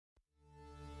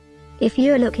If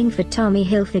you're looking for Tommy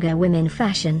Hilfiger women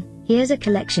fashion, here's a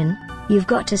collection you've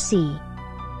got to see.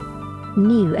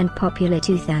 New and popular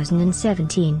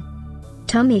 2017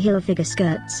 Tommy Hilfiger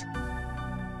skirts.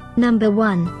 Number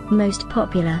 1, most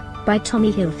popular, by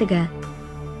Tommy Hilfiger.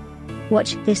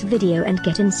 Watch this video and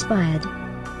get inspired.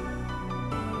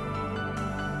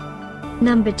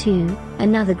 Number 2,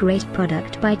 another great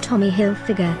product by Tommy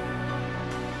Hilfiger.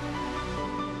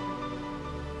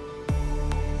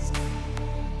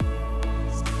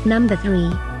 Number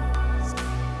 3.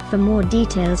 For more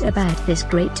details about this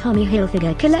great Tommy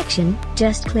Hilfiger collection,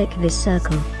 just click this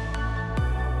circle.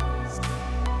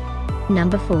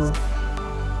 Number 4.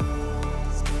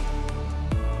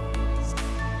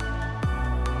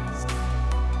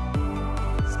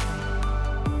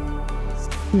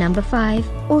 Number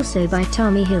 5, also by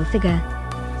Tommy Hilfiger.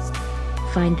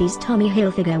 Find these Tommy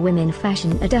Hilfiger women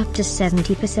fashion at up to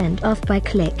 70% off by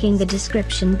clicking the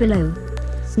description below.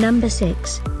 Number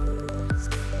 6.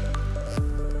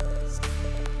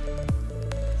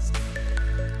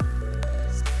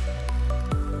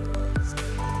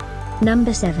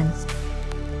 Number 7.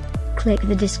 Click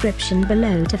the description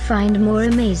below to find more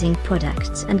amazing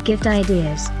products and gift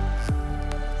ideas.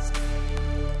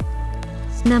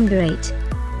 Number 8.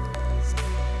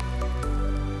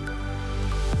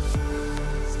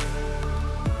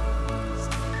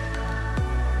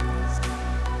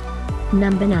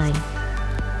 Number 9.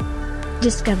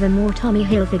 Discover more Tommy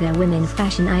Hilfiger women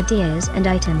fashion ideas and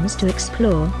items to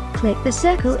explore, click the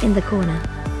circle in the corner.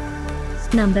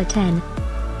 Number 10.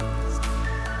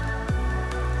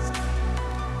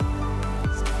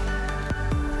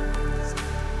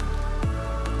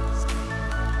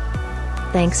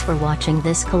 Thanks for watching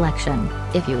this collection.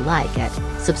 If you like it,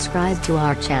 subscribe to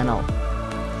our channel.